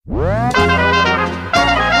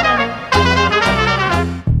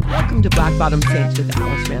Bottom Saints with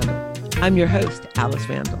Alice Randall. I'm your host, Alice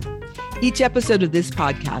Randall. Each episode of this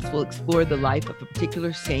podcast will explore the life of a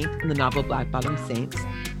particular saint in the novel Black Bottom Saints,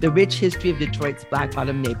 the rich history of Detroit's Black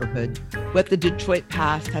Bottom neighborhood, what the Detroit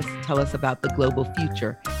past has to tell us about the global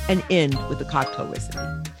future, and end with a cocktail recipe.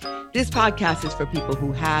 This podcast is for people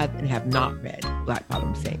who have and have not read Black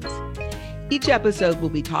Bottom Saints. Each episode will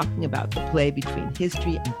be talking about the play between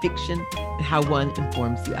history and fiction and how one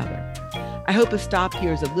informs the other. I hope a stop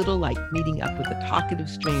here is a little like meeting up with a talkative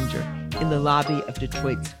stranger in the lobby of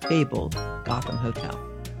Detroit's fabled Gotham Hotel.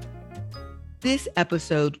 This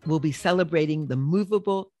episode will be celebrating the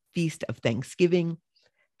movable feast of Thanksgiving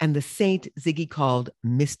and the saint Ziggy called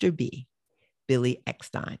Mr. B, Billy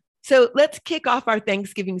Eckstine. So let's kick off our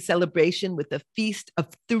Thanksgiving celebration with a feast of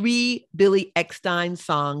 3 Billy Eckstine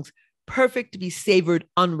songs, perfect to be savored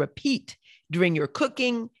on repeat during your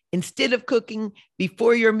cooking, instead of cooking,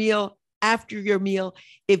 before your meal, after your meal,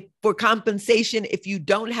 if for compensation, if you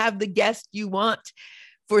don't have the guest you want,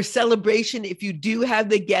 for celebration, if you do have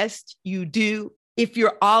the guest you do, if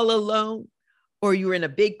you're all alone or you're in a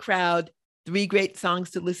big crowd, 3 great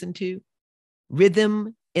songs to listen to: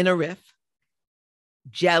 Rhythm in a Riff,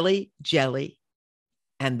 Jelly, Jelly,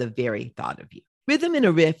 and The Very Thought of You. Rhythm in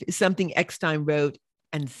a Riff is something Eckstine wrote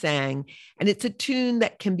and sang, and it's a tune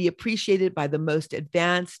that can be appreciated by the most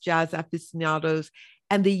advanced jazz aficionados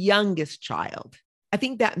and the youngest child. I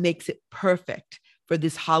think that makes it perfect for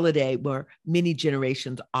this holiday where many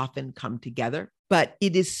generations often come together, but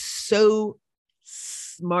it is so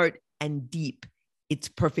smart and deep. It's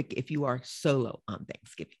perfect if you are solo on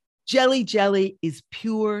Thanksgiving. Jelly Jelly is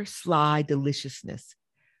pure, sly deliciousness,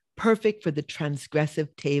 perfect for the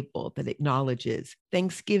transgressive table that acknowledges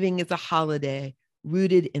Thanksgiving is a holiday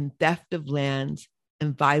rooted in theft of lands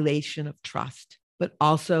and violation of trust, but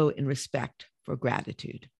also in respect for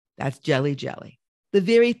gratitude. That's Jelly Jelly. The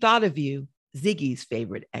Very Thought of You, Ziggy's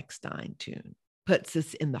favorite Eckstine tune, puts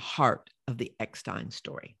us in the heart of the Eckstine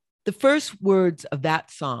story. The first words of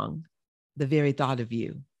that song, The Very Thought of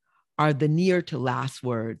You, are the near to last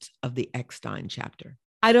words of the Eckstine chapter.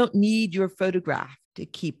 I don't need your photograph to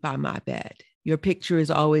keep by my bed. Your picture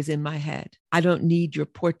is always in my head. I don't need your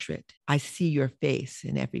portrait. I see your face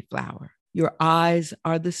in every flower. Your eyes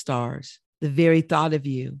are the stars, the very thought of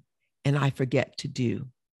you, and I forget to do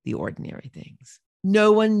the ordinary things.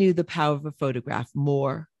 No one knew the power of a photograph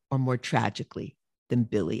more or more tragically than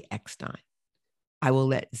Billy Eckstine. I will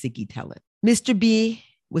let Ziggy tell it. Mr. B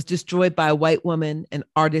was destroyed by a white woman, an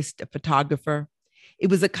artist, a photographer. It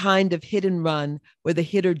was a kind of hit and run where the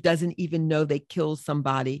hitter doesn't even know they killed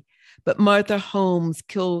somebody. But Martha Holmes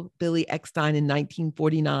killed Billy Eckstine in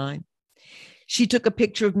 1949. She took a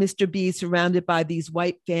picture of Mr. B surrounded by these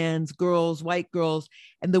white fans, girls, white girls,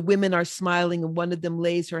 and the women are smiling, and one of them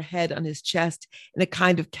lays her head on his chest in a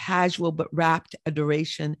kind of casual but rapt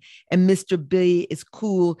adoration. And Mr. B is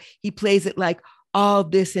cool. He plays it like, all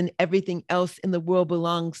this and everything else in the world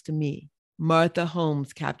belongs to me. Martha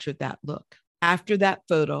Holmes captured that look. After that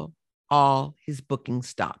photo, all his bookings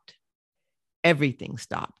stopped. Everything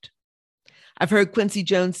stopped. I've heard Quincy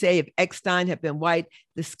Jones say if Eckstine had been white,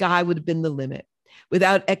 the sky would have been the limit.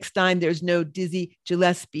 Without Eckstine, there's no Dizzy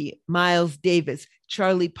Gillespie, Miles Davis,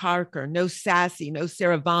 Charlie Parker, no Sassy, no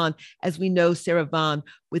Sarah Vaughan, as we know Sarah Vaughan,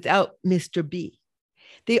 without Mr. B.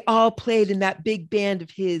 They all played in that big band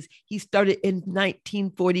of his. He started in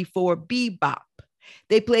 1944, bebop.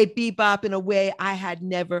 They played bebop in a way I had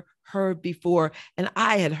never heard before, and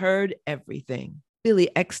I had heard everything. Billy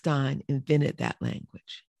Eckstine invented that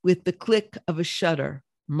language. With the click of a shutter,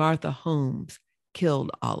 Martha Holmes killed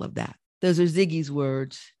all of that. Those are Ziggy's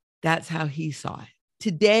words. That's how he saw it.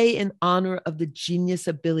 Today, in honor of the genius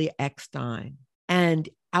of Billy Eckstine, and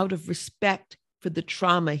out of respect for the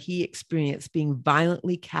trauma he experienced being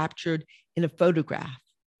violently captured in a photograph,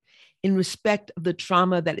 in respect of the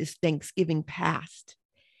trauma that is Thanksgiving past,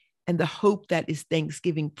 and the hope that is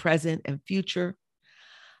Thanksgiving present and future,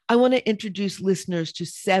 I want to introduce listeners to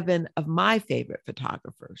 7 of my favorite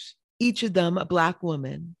photographers, each of them a Black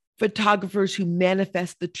woman, photographers who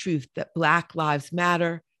manifest the truth that Black lives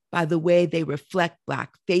matter by the way they reflect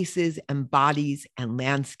Black faces and bodies and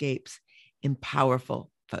landscapes in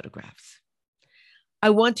powerful photographs. I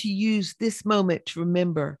want to use this moment to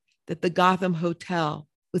remember that the Gotham Hotel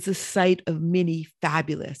was a site of many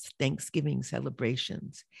fabulous Thanksgiving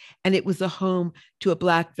celebrations, and it was a home to a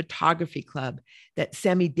Black photography club that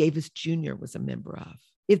Sammy Davis Jr. was a member of.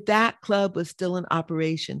 If that club was still in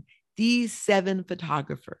operation, these 7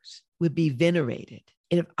 photographers would be venerated.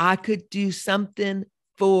 And if I could do something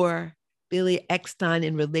for Billy Eckstine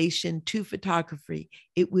in relation to photography,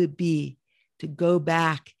 it would be to go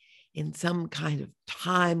back in some kind of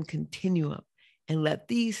time continuum and let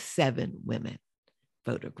these 7 women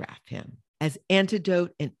photograph him as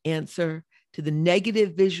antidote and answer to the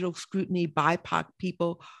negative visual scrutiny BIPOC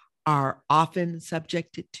people are often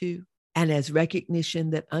subjected to, and as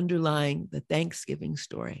recognition that underlying the Thanksgiving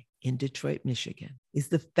story in Detroit, Michigan, is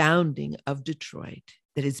the founding of Detroit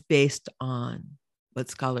that is based on what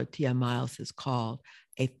scholar Tia Miles has called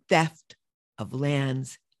a theft of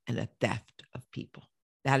lands and a theft of people.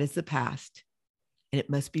 That is the past, and it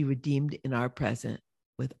must be redeemed in our present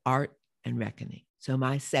with art and reckoning. So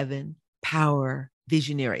my 7 power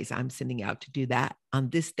visionaries, I'm sending out to do that on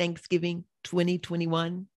this Thanksgiving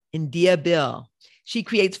 2021. India Bill. She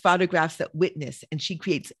creates photographs that witness, and she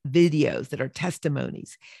creates videos that are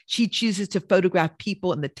testimonies. She chooses to photograph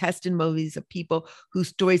people and the testimonies of people whose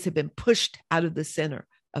stories have been pushed out of the center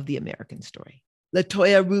of the American story.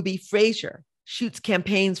 Latoya Ruby Frazier shoots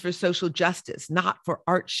campaigns for social justice, not for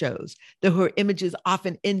art shows, though her images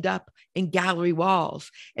often end up in gallery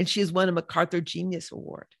walls, and she has won a MacArthur Genius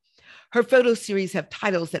Award. Her photo series have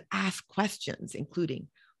titles that ask questions, including,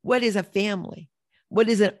 what is a family? What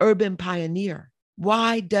is an urban pioneer?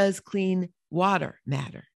 Why does clean water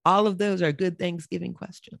matter? All of those are good Thanksgiving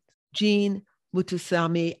questions. Jean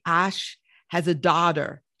Mutusami Ash has a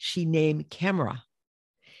daughter she named Camera.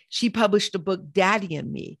 She published a book, Daddy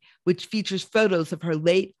and Me, which features photos of her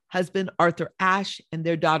late husband, Arthur Ashe, and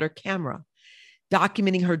their daughter, Camera,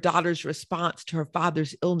 documenting her daughter's response to her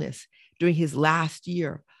father's illness during his last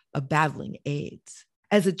year of battling AIDS.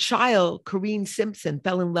 As a child, Corrine Simpson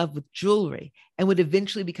fell in love with jewelry and would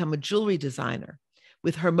eventually become a jewelry designer,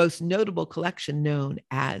 with her most notable collection known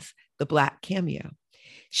as the Black Cameo.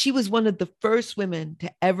 She was one of the first women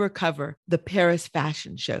to ever cover the Paris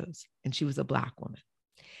fashion shows, and she was a Black woman.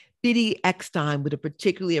 Biddy Eckstein would have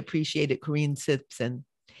particularly appreciated Corrine Simpson.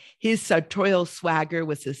 His sartorial swagger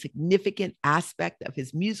was a significant aspect of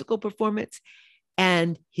his musical performance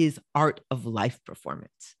and his art of life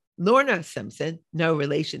performance. Lorna Simpson, no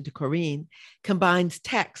relation to Corrine, combines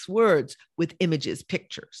text, words with images,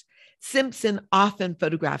 pictures. Simpson often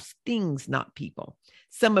photographs things, not people.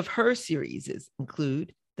 Some of her series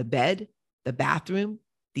include the bed, the bathroom,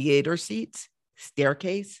 theater seats,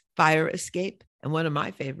 staircase, fire escape, and one of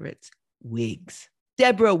my favorites, wigs.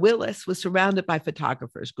 Deborah Willis was surrounded by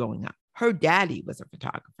photographers growing up. Her daddy was a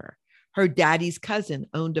photographer. Her daddy's cousin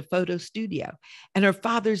owned a photo studio, and her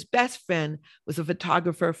father's best friend was a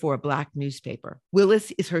photographer for a Black newspaper.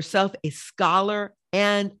 Willis is herself a scholar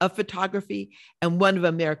and of photography and one of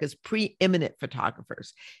America's preeminent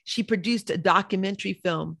photographers. She produced a documentary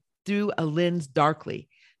film, Through a Lens Darkly,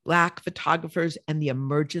 Black Photographers and the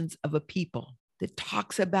Emergence of a People, that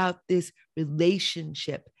talks about this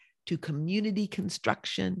relationship to community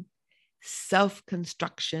construction,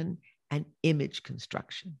 self-construction, and image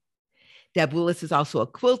construction. Deb Willis is also a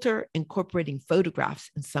quilter, incorporating photographs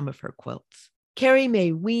in some of her quilts. Carrie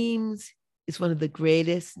Mae Weems is one of the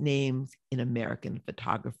greatest names in American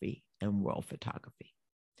photography and world photography.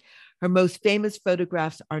 Her most famous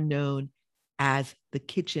photographs are known as the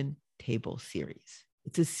Kitchen Table series.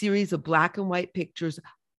 It's a series of Black and white pictures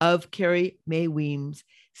of Carrie Mae Weems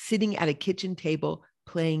sitting at a kitchen table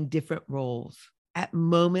playing different roles. At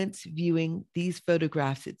moments viewing these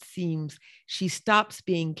photographs, it seems she stops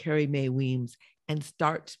being Carrie Mae Weems and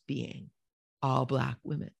starts being all Black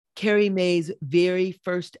women. Carrie Mae's very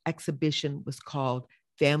first exhibition was called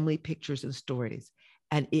Family Pictures and Stories,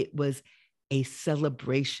 and it was a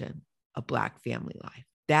celebration of Black family life.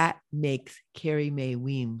 That makes Carrie Mae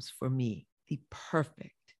Weems, for me, the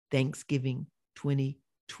perfect Thanksgiving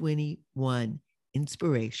 2021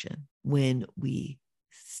 inspiration when we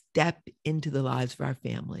step into the lives of our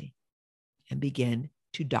family and begin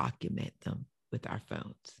to document them with our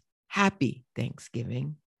phones. Happy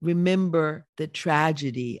Thanksgiving. Remember the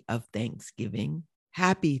tragedy of Thanksgiving.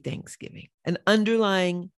 Happy Thanksgiving. An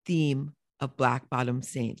underlying theme of Black Bottom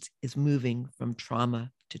Saints is moving from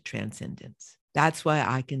trauma to transcendence. That's why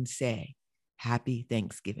I can say Happy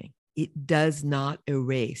Thanksgiving. It does not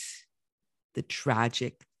erase the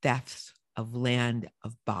tragic thefts of land,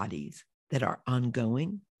 of bodies that are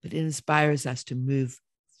ongoing, but it inspires us to move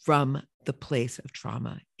from the place of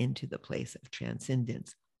trauma into the place of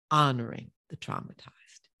transcendence, honoring the traumatized.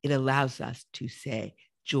 It allows us to say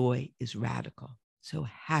joy is radical. So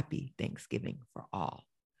happy Thanksgiving for all.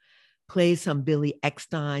 Play some Billy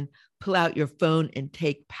Eckstine, pull out your phone and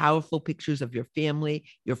take powerful pictures of your family,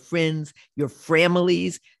 your friends, your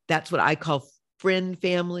families. That's what I call friend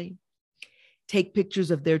family. Take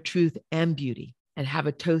pictures of their truth and beauty and have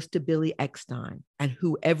a toast to Billy Eckstine and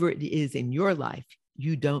whoever it is in your life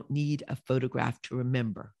you don't need a photograph to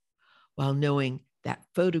remember, while knowing that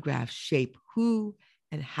photographs shape who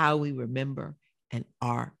and how we remember and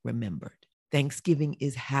are remembered. Thanksgiving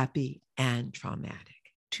is happy and traumatic.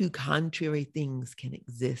 Two contrary things can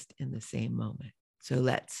exist in the same moment. So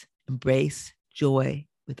let's embrace joy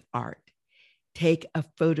with art. Take a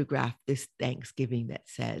photograph this Thanksgiving that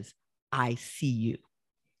says, I see you.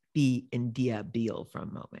 Be India Beale for a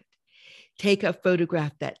moment. Take a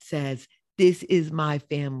photograph that says, this is my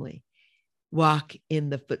family. Walk in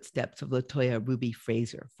the footsteps of LaToya Ruby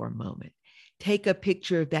Fraser for a moment. Take a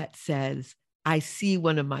picture that says, I see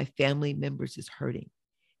one of my family members is hurting.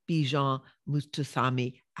 Be Jean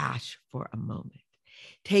Mustasami Ash for a moment.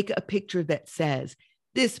 Take a picture that says,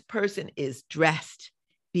 this person is dressed.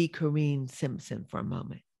 Be Corrine Simpson for a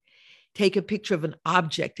moment. Take a picture of an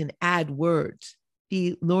object and add words.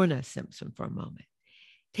 Be Lorna Simpson for a moment.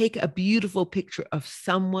 Take a beautiful picture of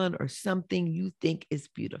someone or something you think is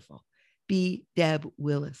beautiful. Be Deb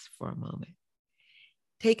Willis for a moment.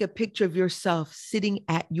 Take a picture of yourself sitting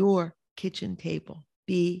at your kitchen table.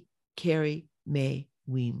 Be Carrie Mae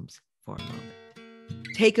Weems for a moment.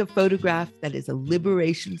 Take a photograph that is a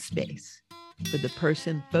liberation space for the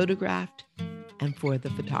person photographed and for the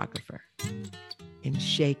photographer. And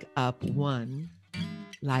shake up one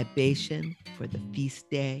libation for the feast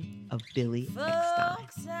day of Billy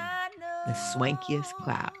Eckstein, the swankiest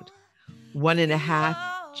cloud.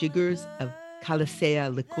 1.5 jiggers of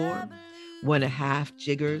Calisea liqueur, 1.5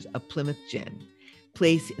 jiggers of Plymouth gin.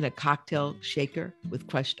 Place in a cocktail shaker with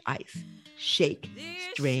crushed ice. Shake,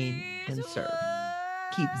 strain, and serve.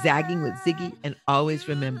 Keep zagging with Ziggy, and always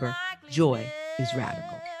remember, joy is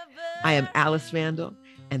radical. I am Alice Randall,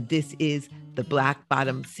 and this is the Black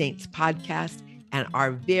Bottom Saints podcast and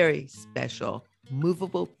our very special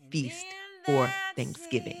movable feast for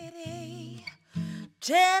Thanksgiving.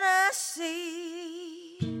 Tennessee,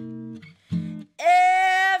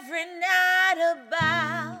 every night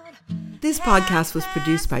about. This podcast was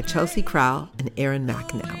produced by Chelsea Crowell and Aaron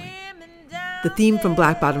McAnally. The theme from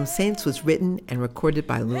Black Bottom Saints was written and recorded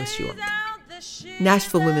by Louis York.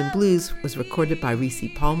 Nashville Women Blues was recorded by Reese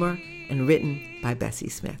Palmer and written by Bessie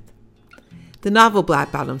Smith. The novel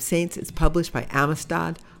Black Bottom Saints is published by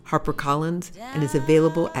Amistad, HarperCollins, and is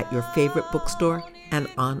available at your favorite bookstore and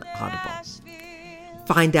on Audible.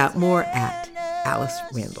 Find out more at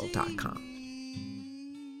AliceRandall.com.